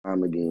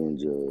time again,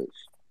 Judge,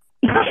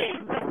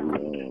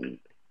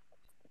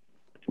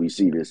 we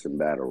see this in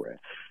battle rap.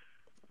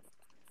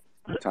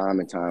 Time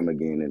and time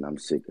again, and I'm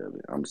sick of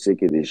it. I'm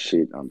sick of this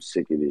shit. I'm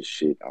sick of this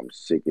shit. I'm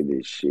sick of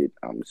this shit.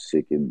 I'm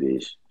sick of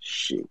this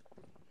shit.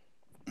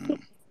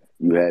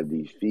 You have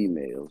these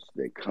females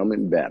that come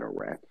in battle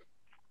rap.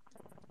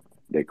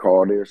 They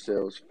call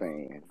themselves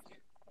fans,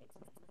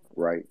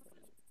 right?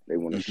 They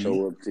want to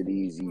show up to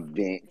these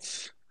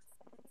events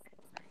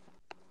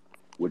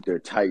with their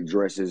tight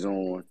dresses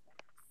on,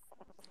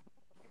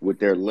 with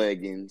their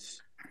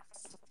leggings,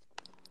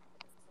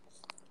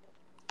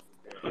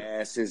 their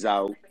asses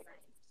out,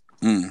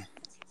 on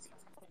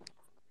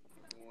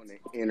the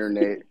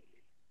internet.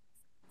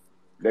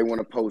 They want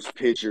to post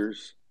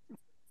pictures.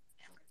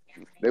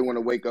 They want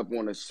to wake up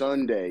on a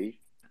Sunday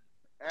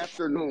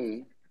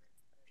afternoon,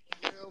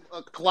 12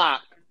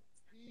 o'clock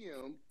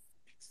p.m.,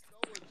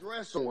 throw a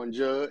dress on,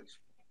 Judge.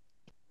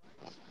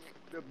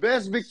 The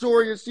best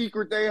Victoria's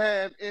Secret they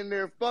have in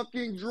their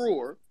fucking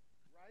drawer,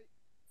 right?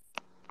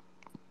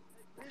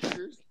 Take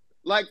pictures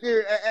like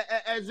they're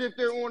as if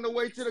they're on the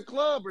way to the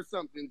club or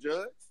something,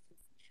 Judge.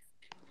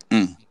 They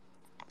didn't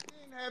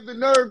have the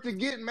nerve to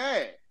get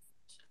mad.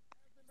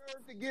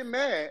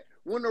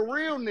 When a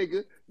real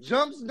nigga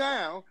jumps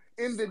down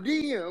in the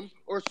DM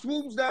or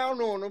swoops down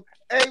on them.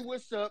 Hey,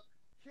 what's up?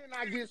 Can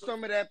I get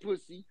some of that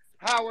pussy?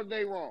 How are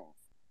they wrong?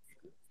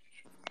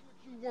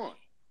 What you want?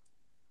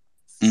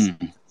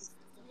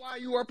 Why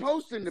you are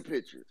posting the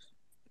pictures?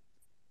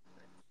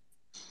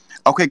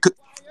 Okay,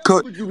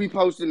 could you be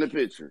posting the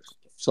pictures?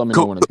 So let me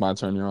know when it's my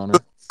turn, Your Honor.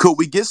 Could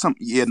we get some?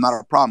 Yeah, not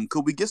a problem.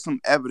 Could we get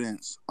some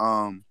evidence,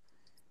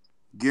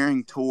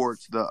 gearing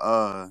towards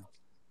the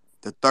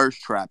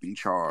thirst trapping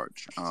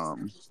charge?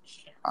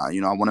 I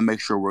want to make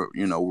sure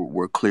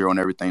we're clear on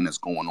everything that's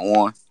going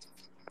on.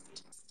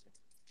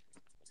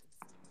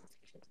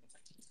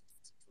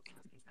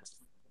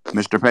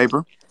 Mr.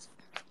 Paper.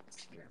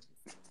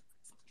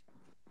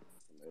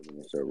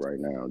 Sir, right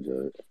now,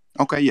 Judge.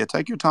 Okay, yeah,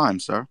 take your time,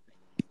 sir.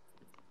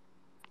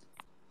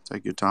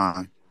 Take your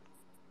time.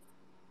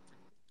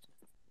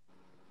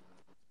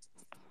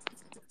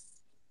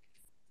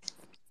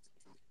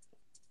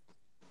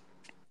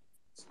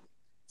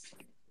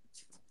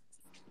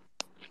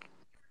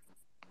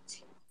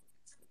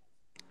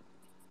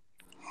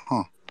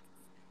 Huh.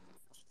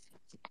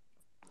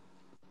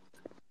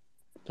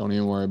 Don't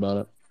even worry about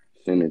it.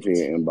 Send it to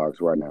your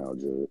inbox right now,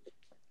 Judge.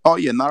 Oh,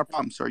 yeah, not a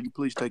problem, sir. You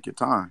please take your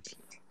time.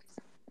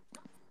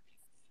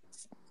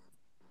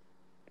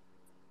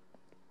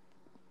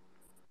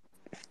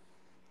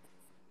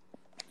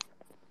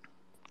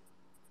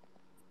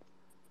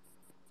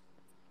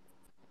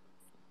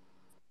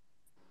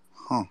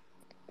 Huh.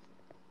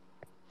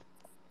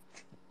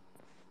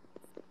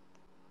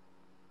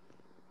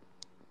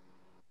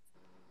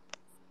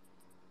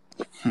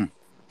 I'd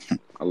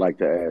like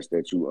to ask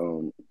that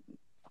you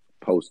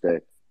post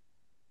that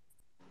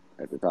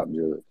at the top,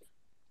 Judge,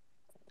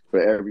 for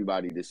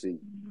everybody to see.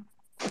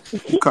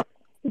 Okay.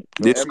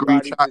 This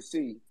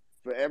screenshot.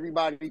 For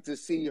everybody to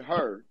see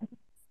her.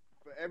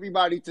 For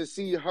everybody to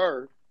see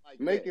her.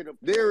 Make it.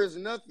 There is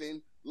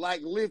nothing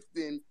like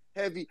lifting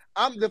heavy.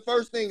 The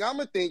first thing I'm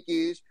gonna think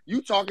is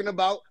you talking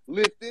about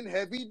lifting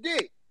heavy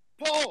dick.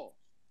 Paul.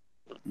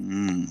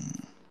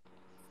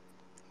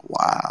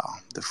 Wow,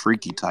 the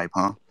freaky type,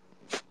 huh?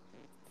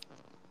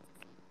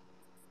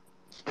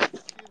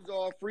 Gives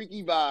all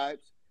freaky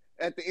vibes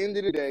at the end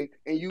of the day,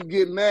 and you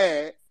get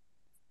mad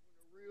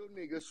when a real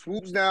nigga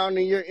swoops down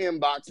in your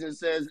inbox and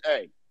says,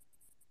 "Hey,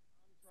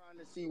 I'm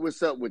trying to see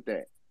what's up with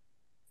that."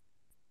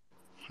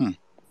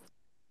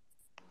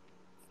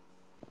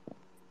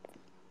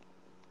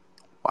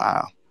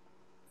 Wow.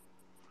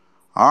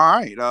 All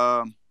right.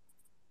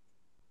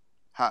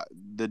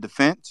 The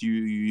defense,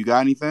 you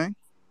got anything?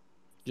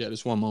 Yeah,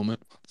 just one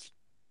moment.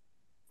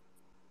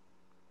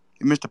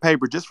 Mr.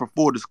 Paper, just for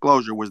full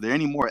disclosure, was there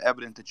any more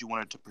evidence that you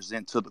wanted to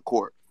present to the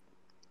court?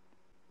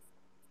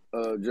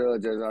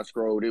 Judge, as I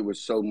scrolled, it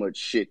was so much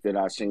shit that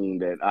I seen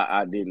that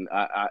I didn't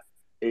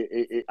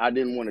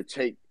want to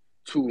take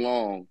too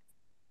long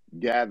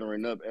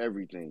gathering up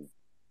everything.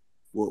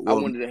 I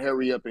wanted to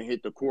hurry up and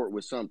hit the court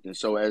with something.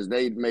 So as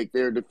they make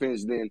their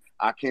defense, then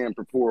I can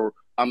prepare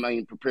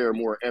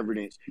more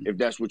evidence if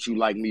that's what you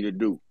like me to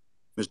do.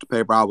 Mr.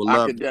 Paper,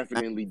 I could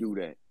definitely do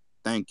that.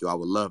 Thank you. I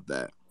would love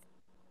that.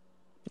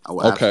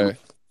 Okay.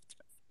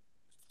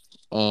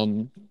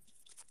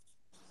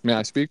 May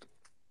I speak?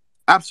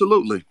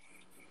 Absolutely.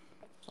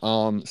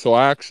 So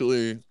I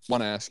actually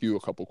want to ask you a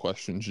couple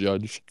questions,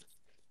 Judge.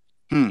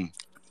 I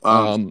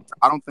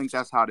don't think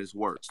that's how this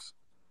works.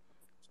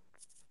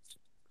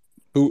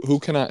 Who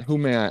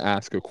may I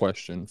ask a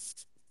question?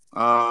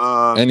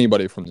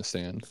 Anybody from the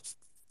stand.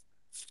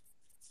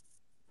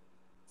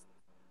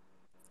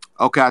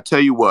 Okay, I tell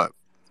you what.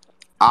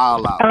 I'll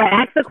allow. All right,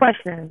 ask the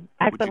question.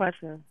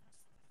 Question.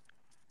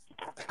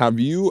 Have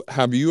you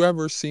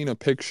ever seen a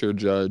picture,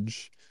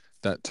 Judge,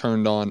 that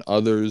turned on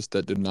others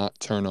that did not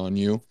turn on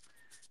you?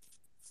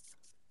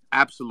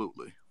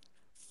 Absolutely.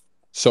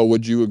 So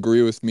would you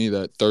agree with me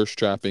that thirst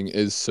trapping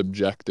is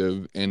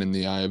subjective and in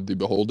the eye of the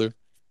beholder?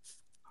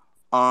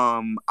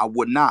 I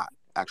would not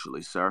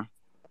actually, sir.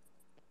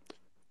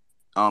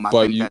 I But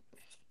think you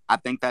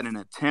that an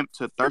attempt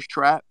to thirst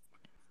trap,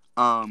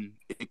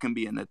 it can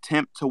be an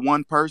attempt to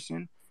one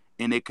person,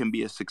 and it can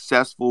be a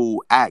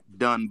successful act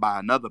done by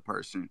another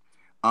person.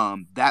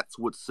 That's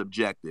what's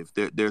subjective.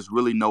 There's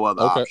really no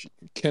other okay.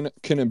 option.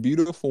 Can a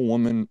beautiful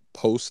woman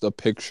post a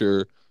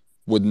picture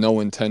with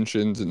no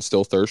intentions and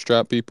still thirst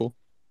trap people?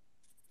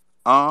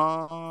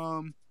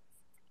 Um,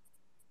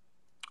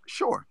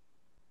 sure.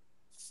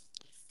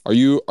 Are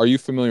you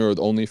familiar with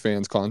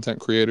OnlyFans content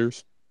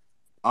creators?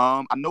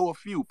 I know a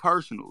few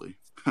personally.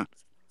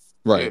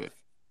 Right. Yeah.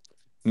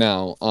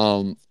 Now,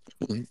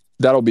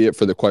 that'll be it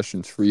for the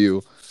questions for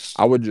you.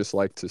 I would just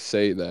like to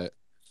say that,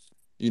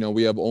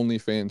 we have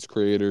OnlyFans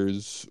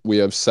creators, we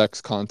have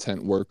sex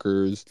content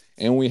workers,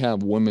 and we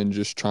have women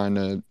just trying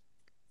to,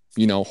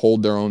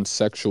 hold their own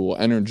sexual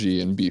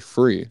energy and be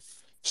free.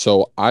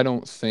 So I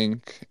don't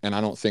think, and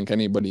I don't think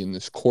anybody in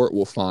this court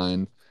will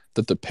find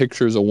that the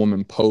pictures a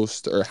woman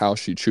posts or how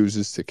she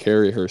chooses to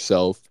carry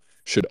herself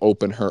should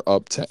open her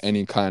up to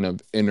any kind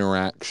of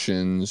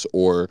interactions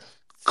or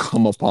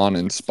come upon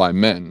us by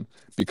men.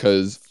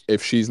 Because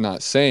if she's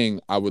not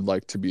saying, I would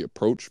like to be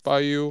approached by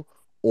you,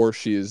 or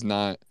she is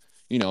not,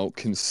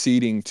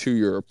 conceding to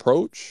your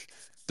approach,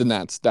 then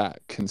that's that.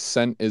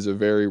 Consent is a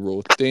very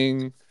real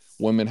thing.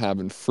 Women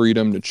having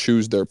freedom to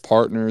choose their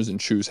partners and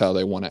choose how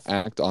they want to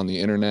act on the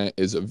internet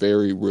is a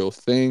very real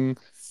thing.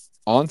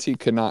 Auntie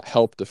cannot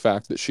help the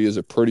fact that she is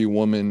a pretty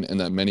woman and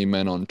that many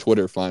men on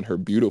Twitter find her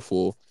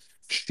beautiful.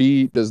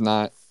 She does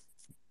not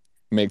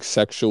make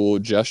sexual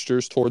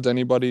gestures towards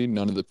anybody.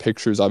 None of the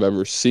pictures I've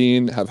ever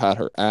seen have had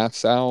her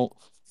ass out,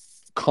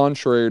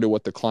 contrary to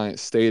what the client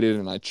stated,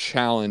 and I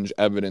challenge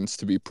evidence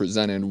to be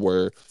presented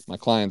where my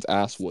client's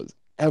ass was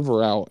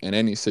ever out in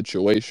any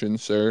situation,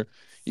 sir.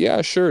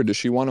 Yeah, sure. Does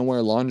she want to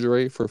wear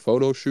lingerie for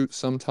photo shoots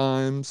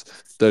sometimes?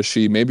 Does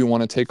she maybe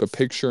want to take a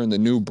picture in the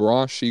new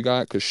bra she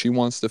got because she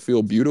wants to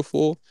feel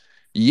beautiful?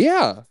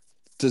 Yeah.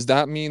 Does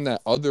that mean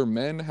that other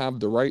men have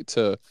the right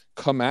to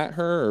come at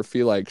her or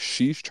feel like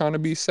she's trying to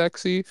be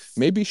sexy?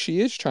 Maybe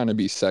she is trying to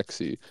be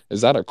sexy.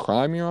 Is that a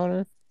crime, Your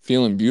Honor?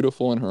 Feeling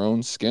beautiful in her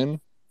own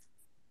skin?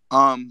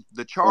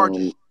 The charge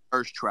is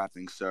thirst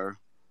trapping, sir.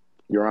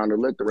 Your Honor,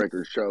 let the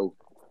record show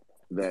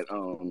that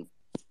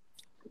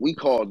we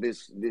call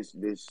this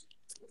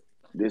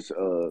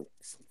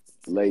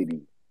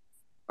lady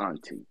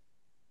auntie,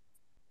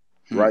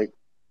 right?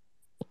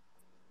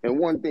 And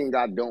one thing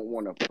I don't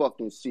want to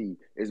fucking see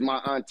is my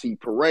auntie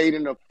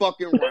parading the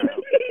fucking round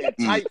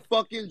in tight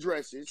fucking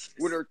dresses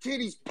with her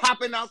titties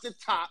popping out the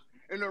top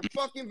and her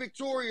fucking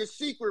Victoria's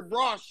Secret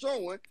bra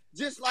showing,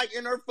 just like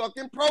in her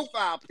fucking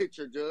profile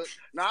picture, Judge.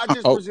 Now, I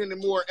just presented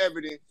more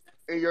evidence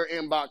in your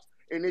inbox,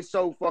 and it's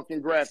so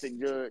fucking graphic,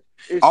 Judge.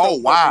 It's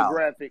so fucking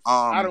graphic.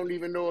 I don't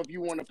even know if you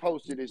want to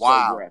post it. It's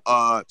so graphic.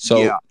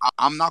 Yeah,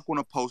 I'm not going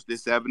to post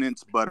this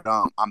evidence, but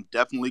I'm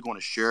definitely going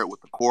to share it with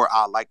the court.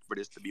 I'd like for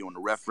this to be on the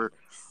record.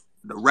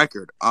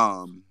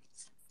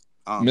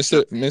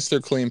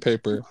 Mr. Clean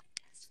Paper.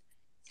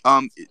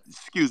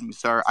 Excuse me,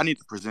 sir. I need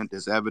to present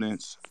this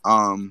evidence.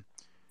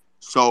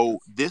 So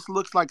this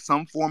looks like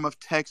some form of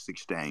text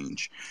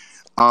exchange,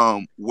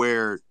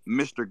 where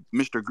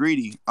Mr.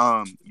 Greedy,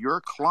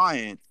 your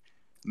client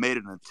made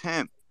an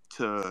attempt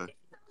to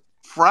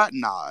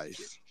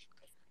fraternize,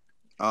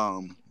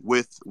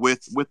 with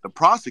the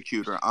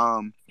prosecutor.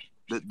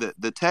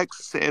 The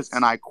text says,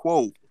 and I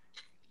quote,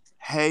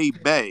 "Hey,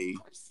 bae,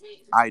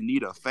 I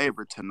need a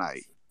favor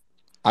tonight."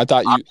 I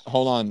thought you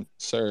hold on,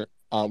 sir.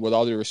 With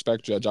all due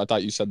respect, Judge, I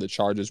thought you said the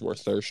charges were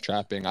thirst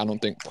trapping. I don't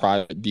think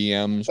private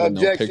DMs with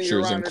no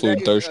pictures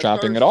include thirst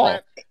trapping at all.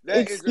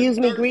 Excuse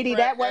me, Greedy,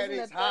 that wasn't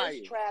a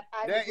thirst trap.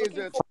 That is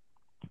a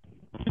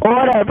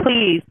order,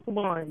 please. Come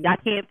on, y'all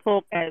can't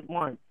talk at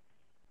once.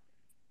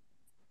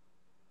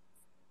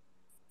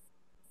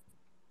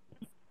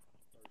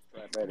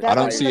 I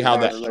don't see how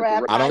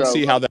that. I don't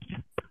see how that.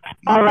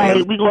 All right,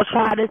 we gonna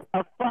try this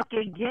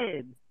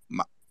again.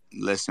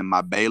 Listen,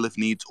 my bailiff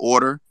needs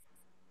order.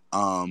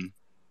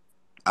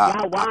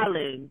 Y'all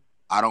wildin'.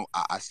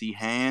 I see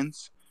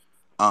hands.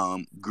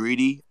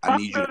 Greedy, I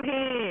need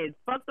you.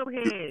 Fuck them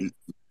hands.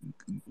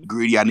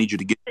 Greedy, I need you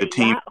to get the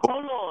team.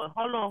 Hold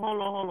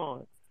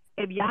on.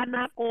 If y'all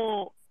not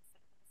gonna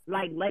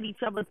let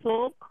each other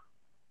talk,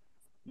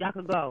 y'all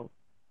can go.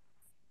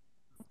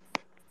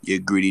 Yeah,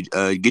 Greedy,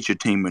 get your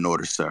team in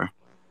order, sir.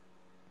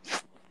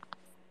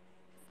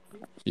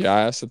 Yeah,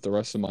 I asked that the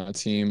rest of my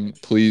team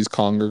please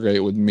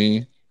congregate with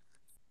me.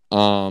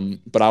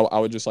 But I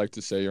would just like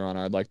to say, Your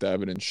Honor, I'd like the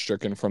evidence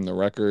stricken from the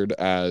record,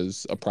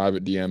 as a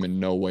private DM in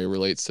no way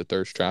relates to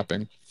thirst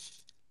trapping.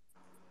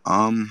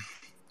 I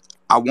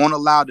won't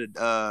allow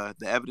the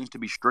evidence to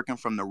be stricken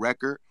from the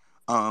record,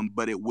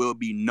 but it will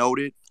be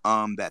noted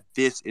that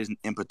this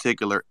in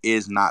particular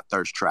is not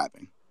thirst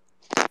trapping.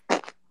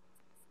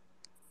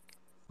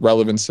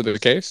 Relevance to the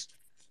case?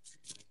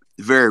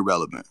 Very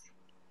relevant.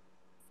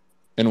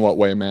 In what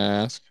way, may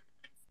I ask?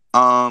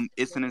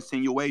 It's an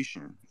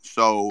insinuation.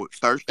 So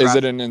thirst Is trap.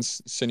 it an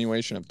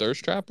insinuation of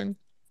thirst trapping?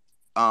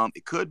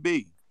 It could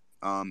be.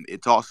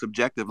 It's all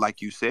subjective,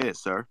 like you said,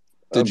 sir.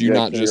 Did you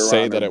not Objection, just Your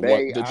say Honor. that it was?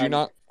 Bay, Did you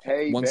not?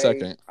 Hey, One Bay,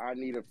 second. I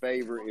need a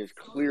favor. Is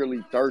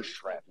clearly thirst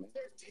trapping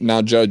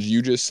Now, Judge,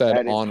 you just said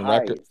at its on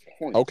record. highest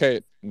point.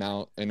 Okay,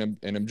 now an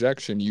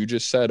objection. You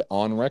just said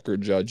on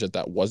record, Judge,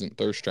 that wasn't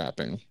thirst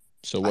trapping.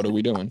 So what are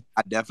we doing?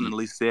 I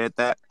definitely said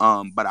that.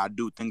 But I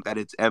do think that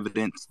it's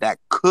evidence that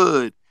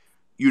could,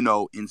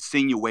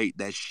 insinuate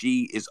that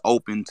she is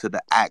open to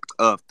the act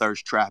of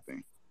thirst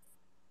trapping.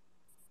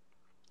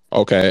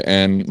 Okay,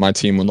 and my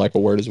team would like a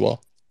word as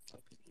well.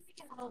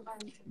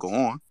 Go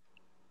on.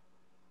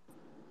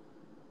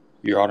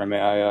 Your Honor, may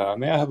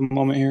I have a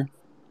moment here?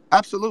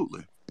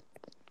 Absolutely.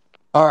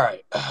 All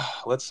right,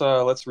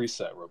 let's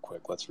reset real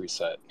quick. Let's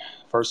reset.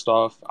 First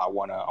off, I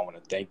wanna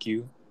thank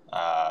you.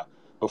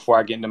 Before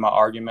I get into my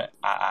argument,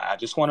 I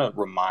just want to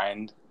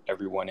remind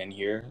everyone in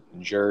here,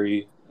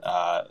 jury,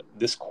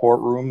 this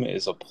courtroom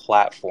is a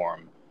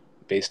platform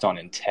based on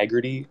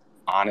integrity,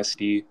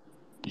 honesty,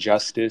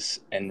 justice,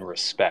 and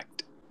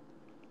respect.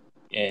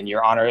 And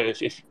Your Honor,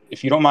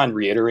 if you don't mind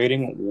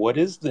reiterating, what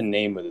is the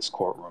name of this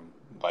courtroom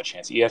by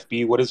chance?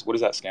 EFB. What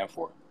does that stand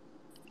for?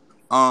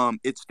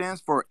 It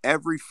stands for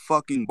every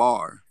fucking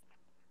bar.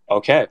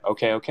 Okay,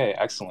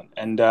 excellent.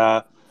 And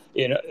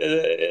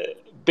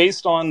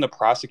based on the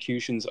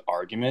prosecution's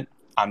argument,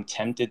 I'm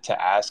tempted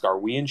to ask: are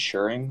we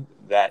ensuring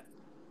that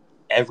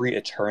every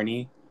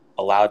attorney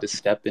allowed to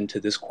step into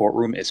this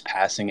courtroom is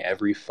passing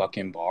every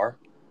fucking bar?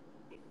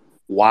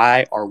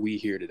 Why are we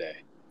here today?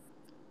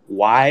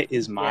 Why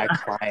is my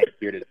client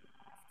here today?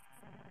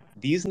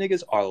 These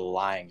niggas are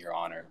lying, Your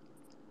Honor.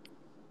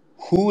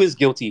 Who is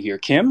guilty here?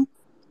 Kim?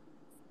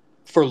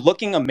 For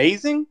looking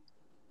amazing?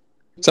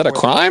 Is that a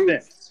crime?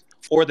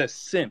 Or the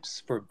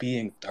simps for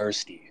being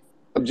thirsty?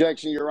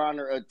 Objection, Your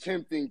Honor.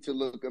 Attempting to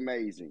look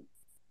amazing.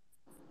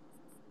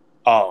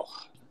 Oh,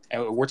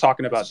 and we're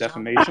talking about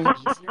defamation?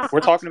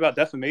 We're talking about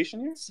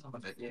defamation here?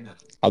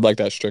 I'd like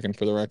that stricken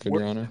for the record,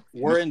 Your Honor.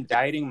 We're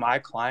indicting my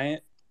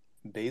client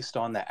based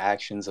on the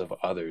actions of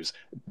others.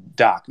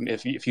 Doc,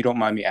 if you don't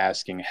mind me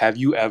asking, have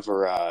you ever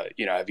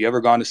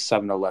gone to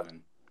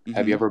 7-Eleven? Mm-hmm.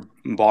 Have you ever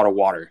bought a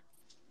water?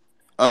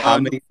 How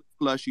many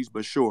slushies,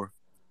 but sure.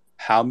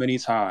 How many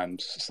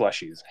times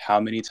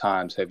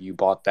have you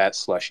bought that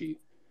slushie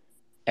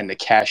and the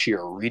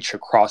cashier reach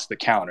across the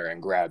counter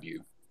and grab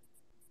you?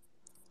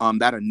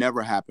 That'll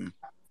never happen.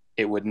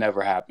 It would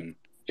never happen.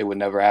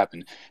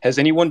 Has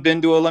anyone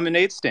been to a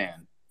lemonade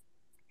stand,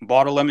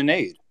 bought a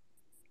lemonade,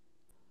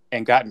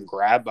 and gotten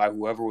grabbed by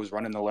whoever was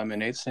running the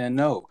lemonade stand?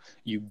 No.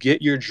 You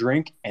get your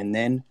drink and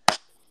then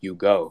you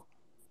go.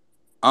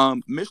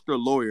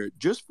 Mr. Lawyer,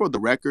 just for the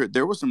record,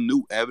 there was some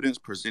new evidence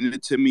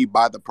presented to me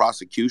by the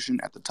prosecution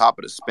at the top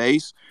of the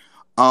space.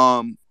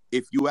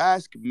 If you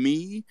ask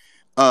me,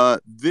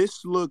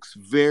 this looks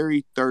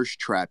very thirst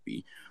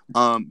trappy.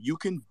 You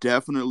can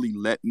definitely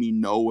let me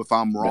know if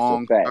I'm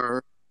wrong,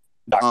 sir.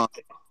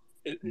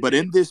 But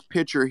in this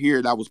picture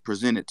here that was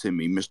presented to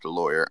me, Mr.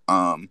 Lawyer,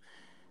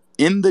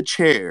 in the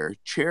chair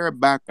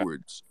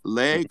backwards,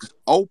 legs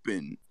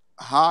open,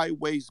 high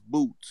waist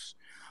boots.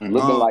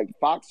 Looking like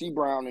Foxy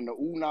Brown in the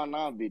Ooh Na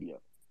Na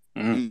video.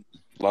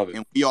 Love it.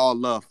 And we all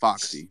love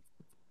Foxy.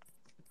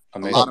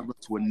 Amazing. A lot of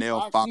us would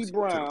nail Foxy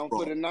Brown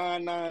for the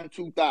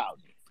 99-2000.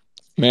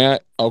 May I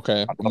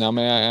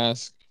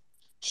ask?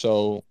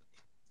 So,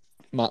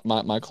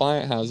 my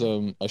client has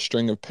a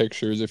string of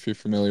pictures, if you're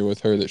familiar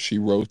with her, that she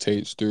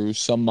rotates through.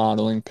 Some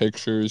modeling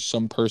pictures,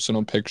 some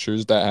personal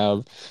pictures that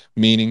have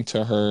meaning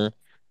to her.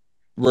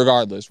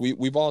 Regardless,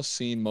 we've all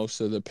seen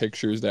most of the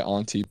pictures that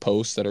Auntie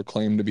posts that are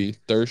claimed to be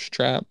thirst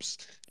traps.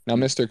 Now,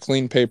 Mr.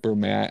 Clean Paper,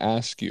 may I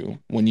ask you,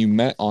 when you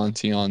met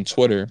Auntie on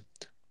Twitter,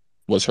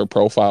 was her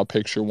profile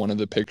picture one of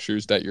the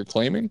pictures that you're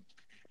claiming?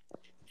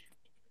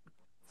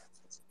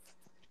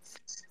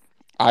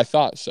 I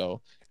thought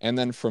so. And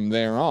then from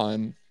there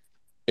on,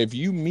 if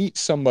you meet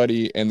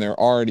somebody and they're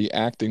already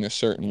acting a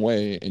certain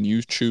way and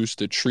you choose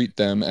to treat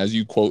them, as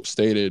you quote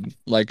stated,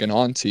 like an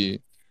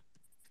auntie,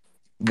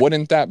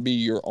 wouldn't that be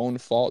your own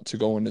fault to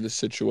go into the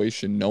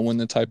situation knowing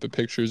the type of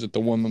pictures that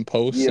the woman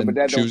posts and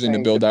choosing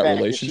to build that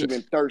relationship?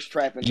 That thirst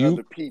trapping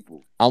other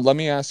people. Let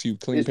me ask you,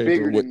 Clean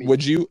Paper,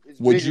 would you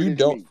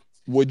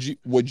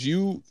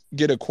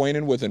get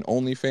acquainted with an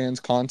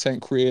OnlyFans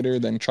content creator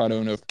then try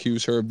to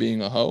accuse her of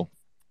being a hoe?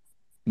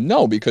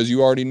 No, because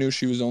you already knew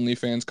she was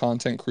OnlyFans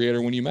content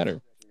creator when you met her.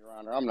 Your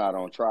Honor, I'm not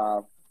on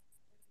trial.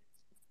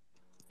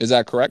 Is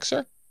that correct,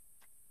 sir?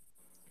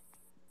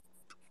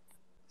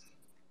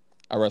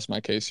 I rest my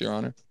case, Your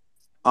Honor.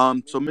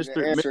 So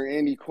Mr. Answer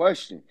any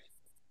questions.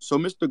 So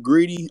Mr.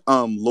 Greedy,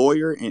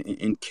 Lawyer,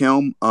 and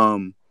Kim,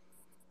 I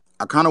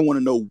kind of want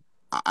to know.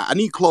 I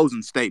need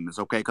closing statements,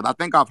 okay? Because I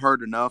think I've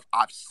heard enough.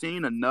 I've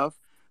seen enough.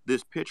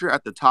 This picture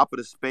at the top of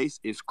the space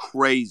is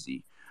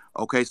crazy.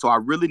 Okay, so I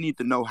really need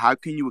to know, how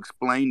can you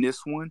explain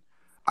this one?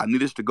 I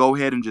need us to go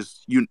ahead and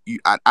just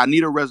I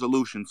need a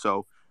resolution.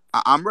 So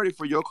I'm ready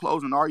for your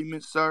closing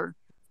arguments, sir.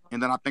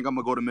 And then I think I'm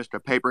gonna go to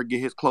Mr. Paper,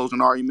 get his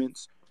closing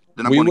arguments.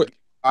 then I'm going to get you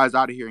guys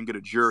out of here and get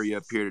a jury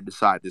up here to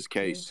decide this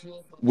case.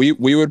 We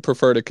would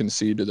prefer to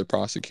concede to the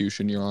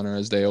prosecution, Your Honor,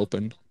 as they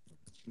open.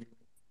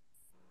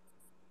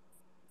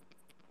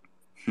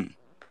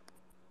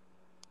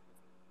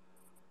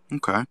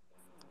 Okay.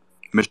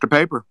 Mr.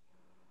 Paper.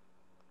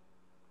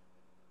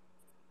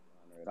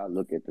 I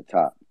look at the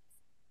top.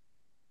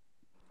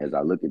 As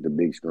I look at the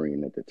big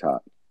screen at the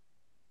top,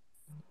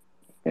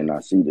 and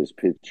I see this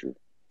picture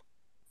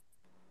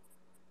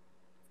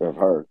of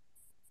her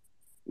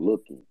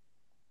looking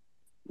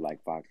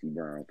like Foxy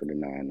Brown for the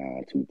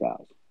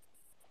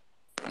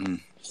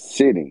 99-2000.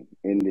 Sitting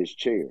in this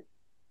chair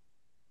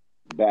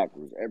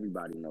backwards.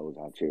 Everybody knows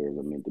how chairs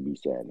are meant to be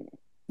sat in.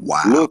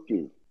 Wow.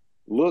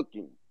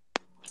 Looking.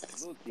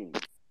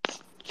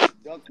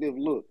 Seductive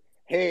look.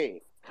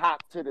 Head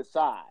cocked to the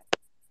side.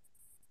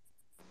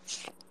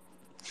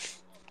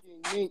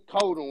 Fucking mink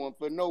coat on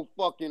for no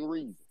fucking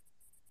reason.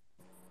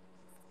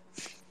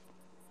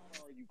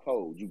 Why are you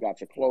cold? You got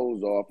your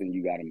clothes off and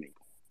you got to make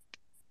them.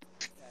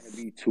 You got to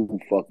be too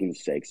fucking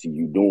sexy.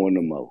 You doing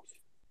the most.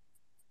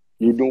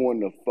 You're doing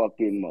the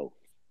fucking most.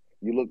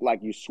 You look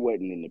like you're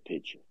sweating in the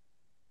picture.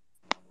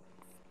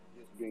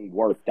 Just being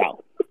worked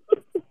out.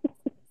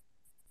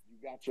 You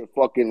got your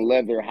fucking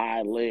leather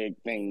high leg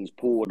things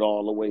pulled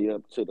all the way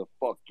up to the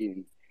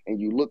fucking, and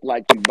you look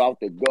like you about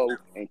to go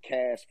and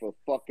cast for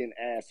fucking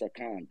ass a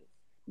condom.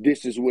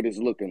 This is what it's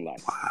looking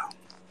like. Wow.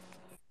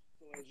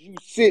 So as you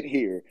sit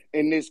here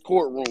in this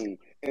courtroom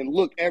and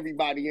look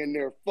everybody in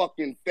their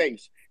fucking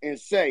face and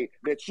say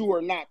that you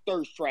are not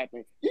thirst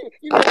trapping,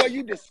 you know what?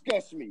 You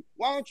disgust me.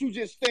 Why don't you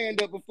just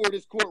stand up before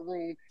this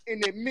courtroom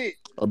and admit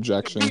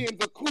Objection. to being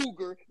the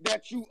cougar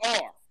that you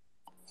are?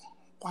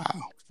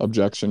 Wow.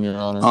 Objection, Your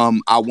Honor.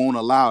 I won't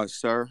allow it,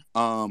 sir.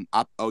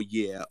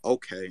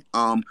 Okay.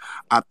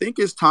 I think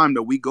it's time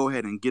that we go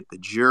ahead and get the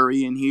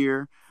jury in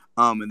here.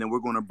 And then we're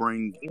gonna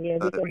bring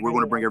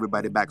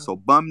everybody back. So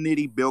Bum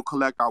Nitty, Bill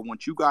Collector, I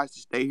want you guys to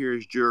stay here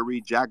as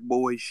jury. Jack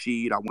Boy,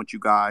 Sheed, I want you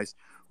guys.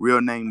 Real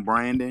name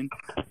Brandon.